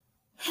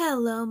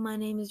Hello, my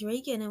name is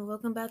Reagan, and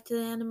welcome back to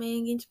the Anime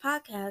and Games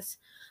Podcast.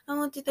 I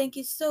want to thank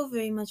you so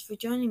very much for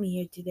joining me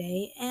here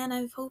today, and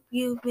I hope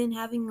you've been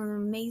having an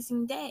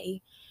amazing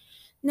day.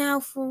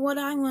 Now, for what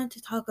I want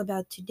to talk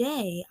about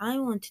today, I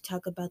want to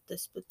talk about the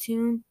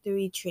Splatoon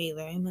 3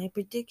 trailer and my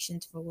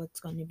predictions for what's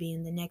going to be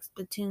in the next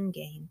Splatoon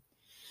game.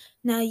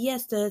 Now,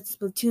 yes, the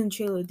Splatoon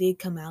trailer did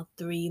come out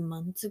 3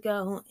 months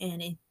ago,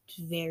 and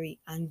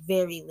I'm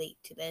very late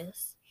to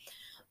this.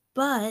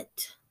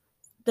 But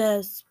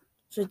the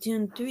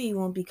Splatoon 3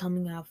 won't be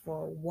coming out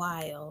for a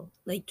while,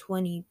 like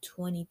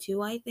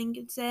 2022, I think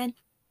it said.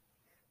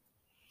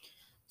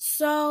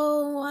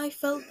 So I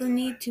felt the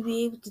need to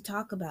be able to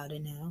talk about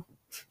it now,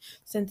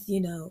 since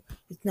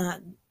it's not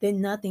that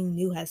nothing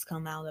new has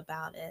come out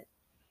about it.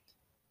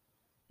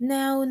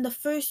 Now, in the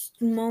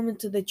first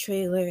moments of the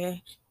trailer,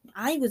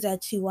 I was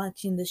actually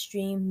watching the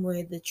stream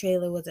where the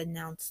trailer was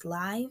announced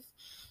live.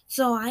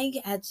 So I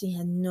actually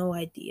had no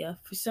idea.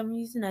 For some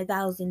reason, I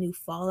thought it was a new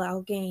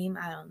Fallout game.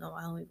 I don't know.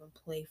 I don't even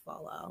play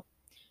Fallout.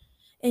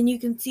 And you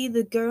can see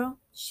the girl.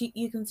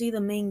 You can see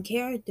the main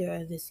character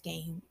of this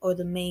game, or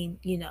the main.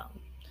 You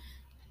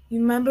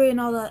remember in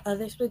all the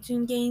other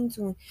Splatoon games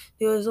when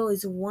there was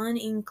always one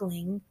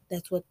inkling.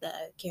 That's what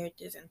the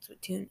characters in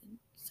Splatoon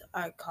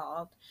are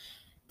called.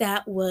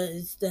 That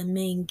was the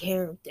main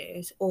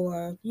characters,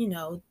 or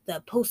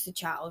the poster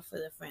child for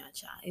the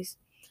franchise.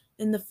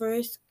 In the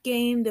first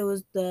game, there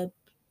was the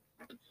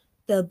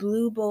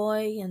blue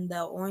boy and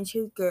the orange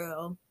haired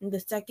girl. In the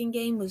second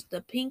game was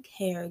the pink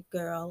haired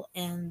girl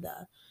and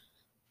the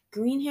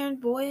green haired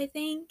boy, I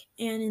think.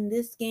 And in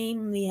this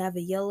game, we have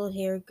a yellow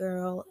haired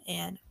girl,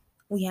 and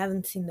we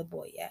haven't seen the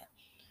boy yet.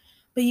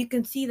 But you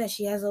can see that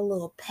she has a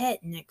little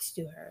pet next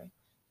to her.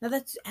 Now,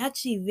 that's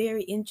actually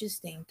very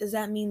interesting. Does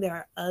that mean there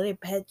are other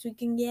pets we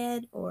can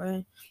get,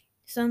 or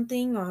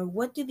something? Or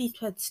what do these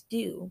pets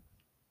do?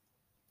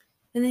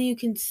 And then you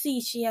can see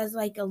she has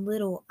like a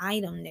little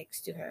item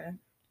next to her.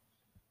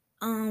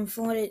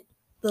 From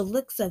the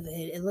looks of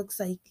it, it looks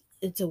like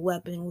it's a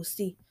weapon. We'll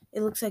see.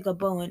 It looks like a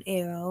bow and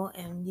arrow,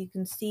 and you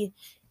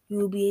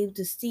will be able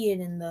to see it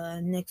in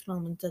the next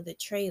moments of the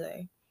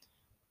trailer.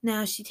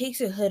 Now she takes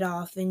her hood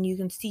off, and you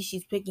can see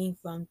she's picking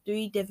from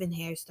 3 different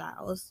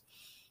hairstyles,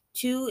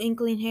 2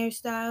 inkling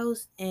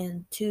hairstyles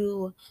and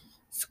 2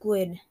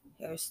 squid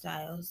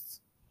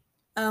hairstyles.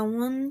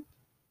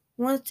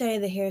 One side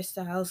of the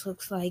hairstyles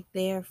looks like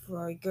they're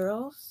for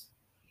girls,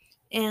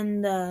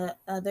 and the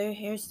other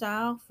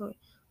hairstyle for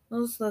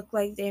those look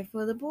like they're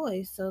for the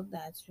boys, so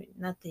that's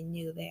nothing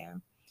new there.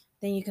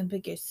 Then you can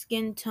pick your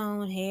skin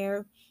tone,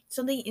 hair.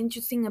 Something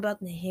interesting about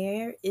the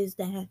hair is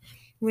that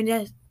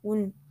we're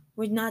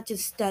not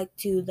just stuck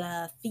to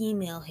the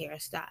female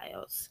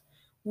hairstyles.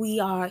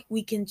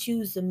 We can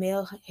choose the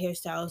male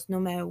hairstyles no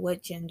matter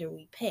what gender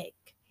we pick.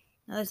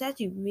 Now that's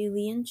actually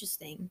really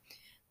interesting.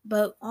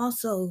 But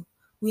also,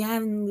 we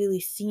haven't really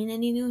seen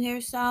any new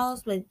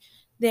hairstyles, but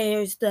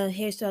there's the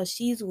hairstyle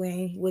she's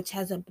wearing, which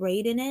has a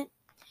braid in it.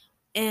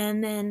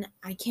 And then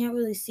I can't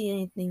really see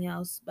anything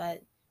else,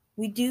 but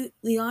we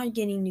are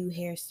getting new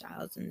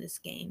hairstyles in this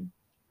game.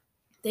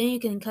 Then you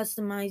can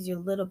customize your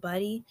little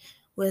buddy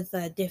with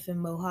a different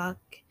mohawk.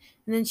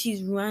 And then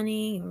she's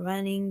running and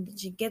running.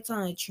 She gets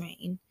on a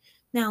train.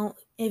 Now,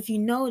 if you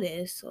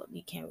notice, well,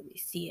 you can't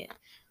really see it,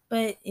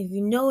 but if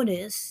you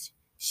notice,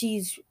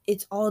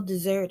 it's all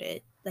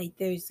deserted. Like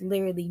there's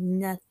literally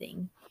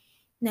nothing.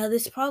 Now,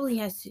 this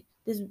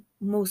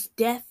most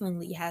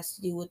definitely has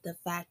to do with the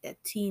fact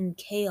that Team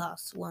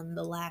Chaos won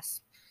the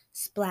last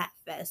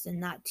Splatfest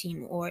and not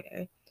Team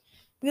Order.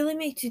 Really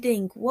makes you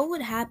think, what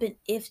would happen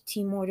if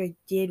Team Order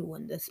did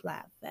win the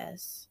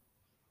Splatfest?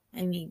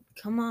 I mean,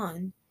 come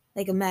on.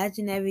 Like,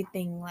 imagine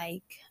everything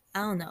like, I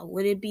don't know,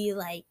 would it be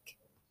like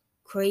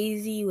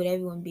crazy? Would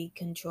everyone be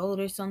controlled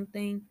or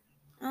something?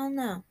 I don't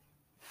know.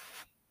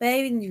 But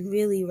everything's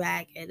really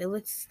ragged. It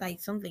looks like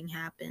something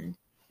happened.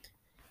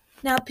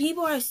 Now,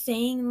 people are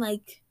saying,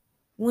 like,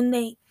 when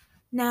they,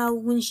 now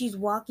when she's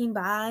walking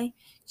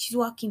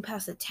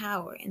past a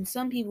tower, and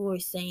some people were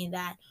saying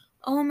that,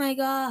 oh my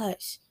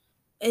gosh,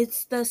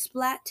 it's the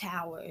Splat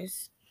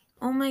Towers.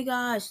 Oh my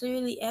gosh,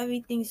 literally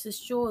everything's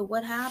destroyed.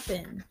 What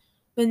happened?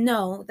 But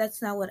no,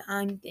 that's not what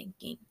I'm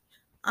thinking.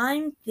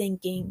 I'm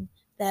thinking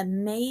that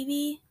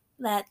maybe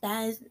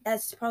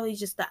that's probably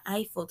just the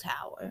Eiffel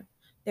Tower.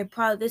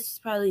 This is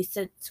probably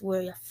since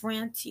where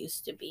France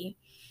used to be.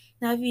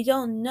 Now, if you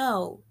don't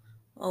know,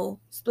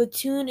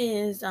 Splatoon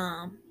is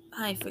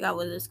I forgot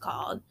what it's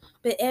called,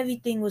 but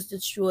everything was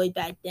destroyed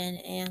back then,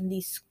 and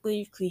these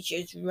squid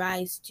creatures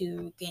rise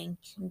to gain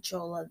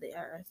control of the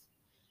earth.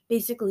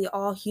 Basically,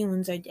 all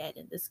humans are dead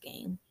in this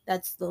game.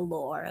 That's the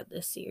lore of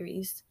the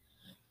series.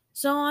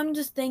 So I'm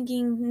just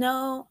thinking,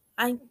 no,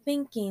 I'm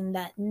thinking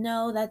that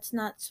no, that's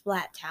not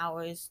Splat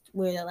Towers,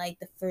 where like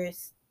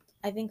first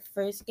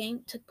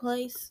game took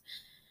place.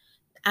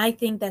 I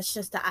think that's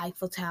just the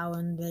Eiffel Tower,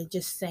 and they're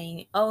just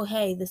saying, oh,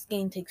 hey, this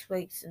game takes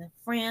place in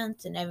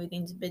France, and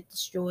everything's a bit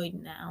destroyed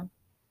now,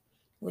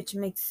 which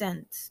makes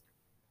sense.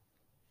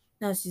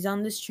 Now she's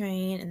on this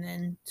train, and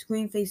then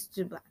screen faces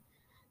to black.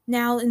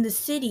 Now in the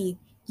city,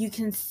 you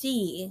can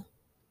see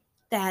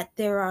that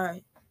there are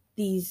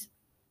these.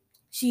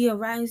 She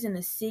arrives in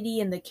a city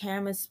and the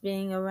camera's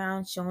spinning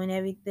around showing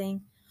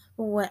everything.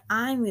 But what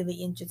I'm really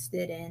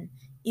interested in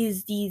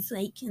is these,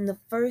 like, in the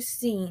first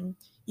scene,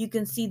 you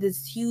can see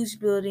this huge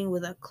building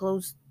with a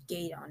closed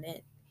gate on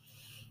it.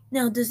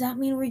 Now, does that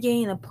mean we're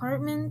getting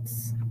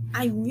apartments?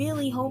 I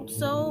really hope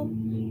so,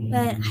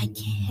 but I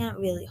can't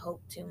really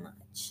hope too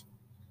much.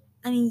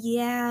 I mean,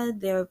 yeah,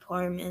 they're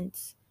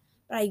apartments,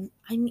 but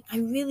I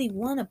really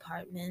want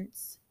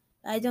apartments.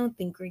 I don't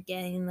think we're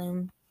getting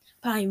them,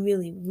 but I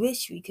really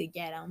wish we could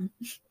get them.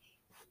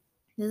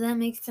 Does that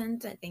make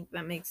sense? I think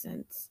that makes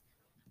sense.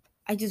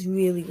 I just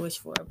really wish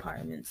for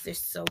apartments. They're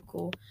so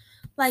cool.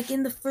 Like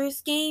in the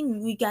first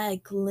game, we got a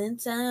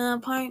glimpse at an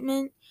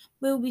apartment,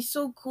 but it would be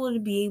so cool to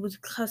be able to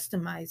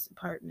customize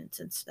apartments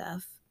and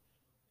stuff.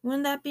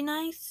 Wouldn't that be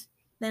nice?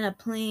 Then a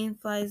plane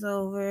flies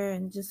over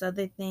and just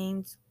other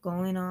things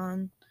going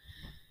on.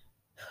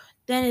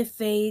 Then it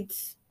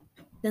fades.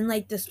 Then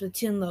like the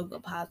Splatoon logo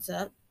pops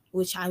up,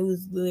 which I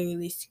was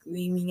literally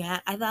screaming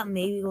at. I thought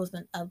maybe it was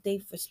an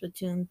update for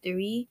Splatoon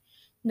 3.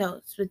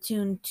 No,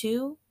 Splatoon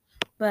 2.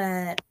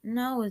 But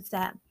no, it's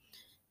that.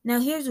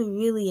 Now here's a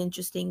really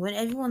interesting. When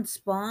everyone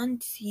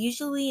spawns,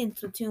 usually in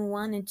Splatoon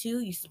 1 and 2,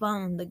 you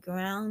spawn on the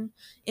ground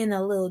in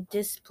a little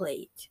disc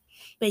plate.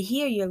 But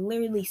here you're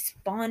literally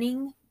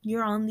spawning.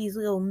 You're on these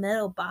little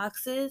metal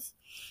boxes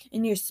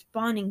and you're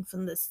spawning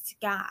from the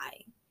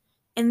sky,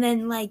 and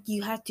then like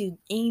you have to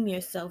aim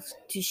yourself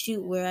to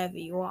shoot wherever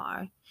you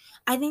are.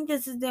 I think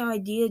this is their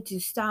idea to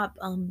stop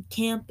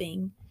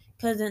camping,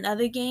 because in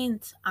other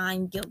games,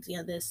 I'm guilty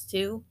of this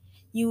too,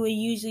 you would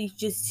usually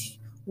just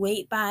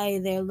wait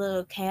by their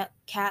little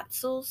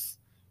capsules,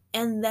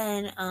 and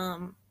then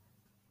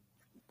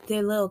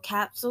their little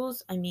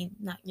capsules, I mean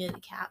not really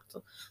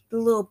capsule, the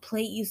little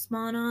plate you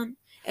spawn on,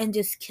 and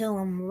just kill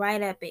them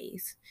right at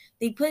base.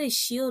 They put a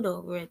shield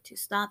over it to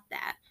stop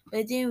that, but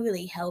it didn't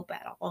really help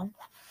at all.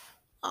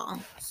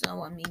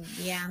 So I mean,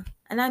 yeah.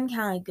 And I'm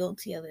kind of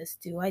guilty of this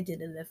too. I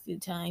did it a few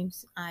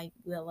times. I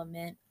will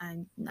admit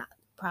I'm not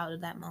proud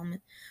of that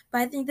moment. But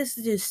I think this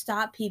is to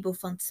stop people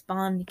from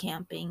spawn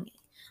camping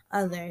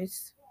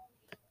others.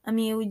 I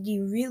mean, it would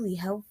be really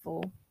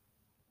helpful.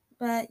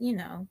 But, you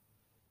know.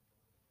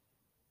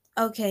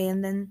 Okay,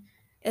 and then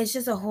it's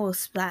just a whole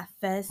splat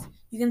fest.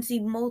 You can see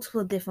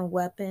multiple different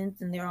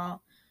weapons and they're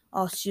all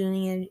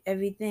shooting and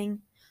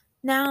everything.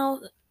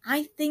 Now,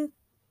 I think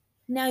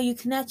now you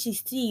can actually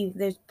see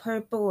there's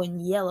purple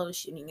and yellow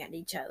shooting at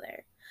each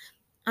other.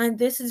 And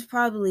this is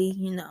probably,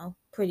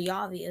 pretty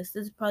obvious.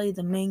 This is probably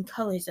the main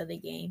colors of the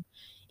game.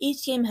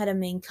 Each game had a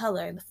main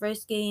color. The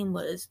first game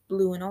was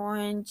blue and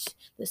orange.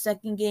 The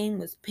second game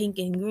was pink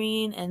and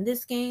green. And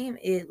this game,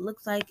 it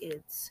looks like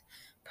it's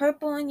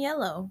purple and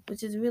yellow,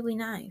 which is really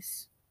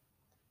nice.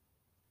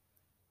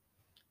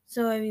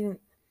 So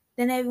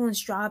then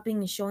everyone's dropping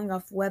and showing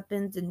off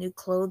weapons and new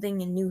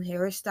clothing and new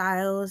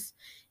hairstyles,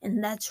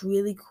 and that's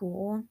really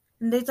cool.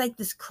 And there's like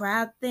this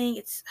crab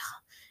thing.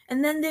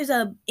 And then there's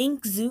a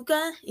ink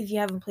Zuka. If you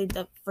haven't played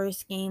the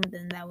first game,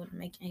 then that wouldn't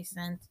make any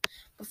sense.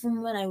 But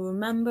from what I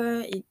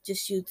remember, it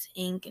just shoots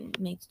ink and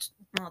makes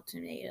small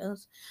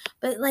tornadoes.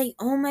 But like,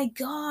 oh my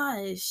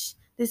gosh,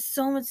 there's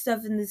so much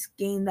stuff in this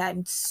game that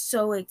I'm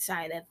so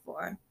excited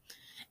for.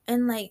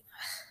 And like,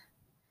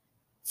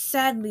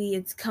 sadly,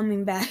 it's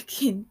coming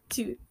back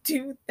into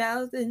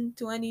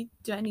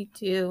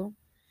 2022,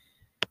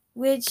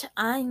 which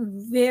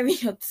I'm very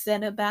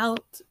upset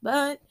about.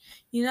 But,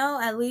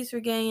 at least we're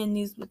getting a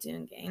new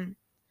Splatoon game.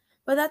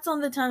 But that's all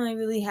the time I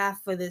really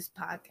have for this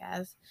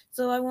podcast.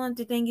 So I want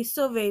to thank you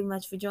so very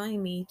much for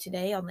joining me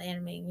today on the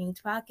Anime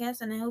Games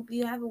podcast, and I hope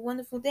you have a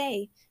wonderful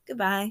day.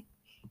 Goodbye.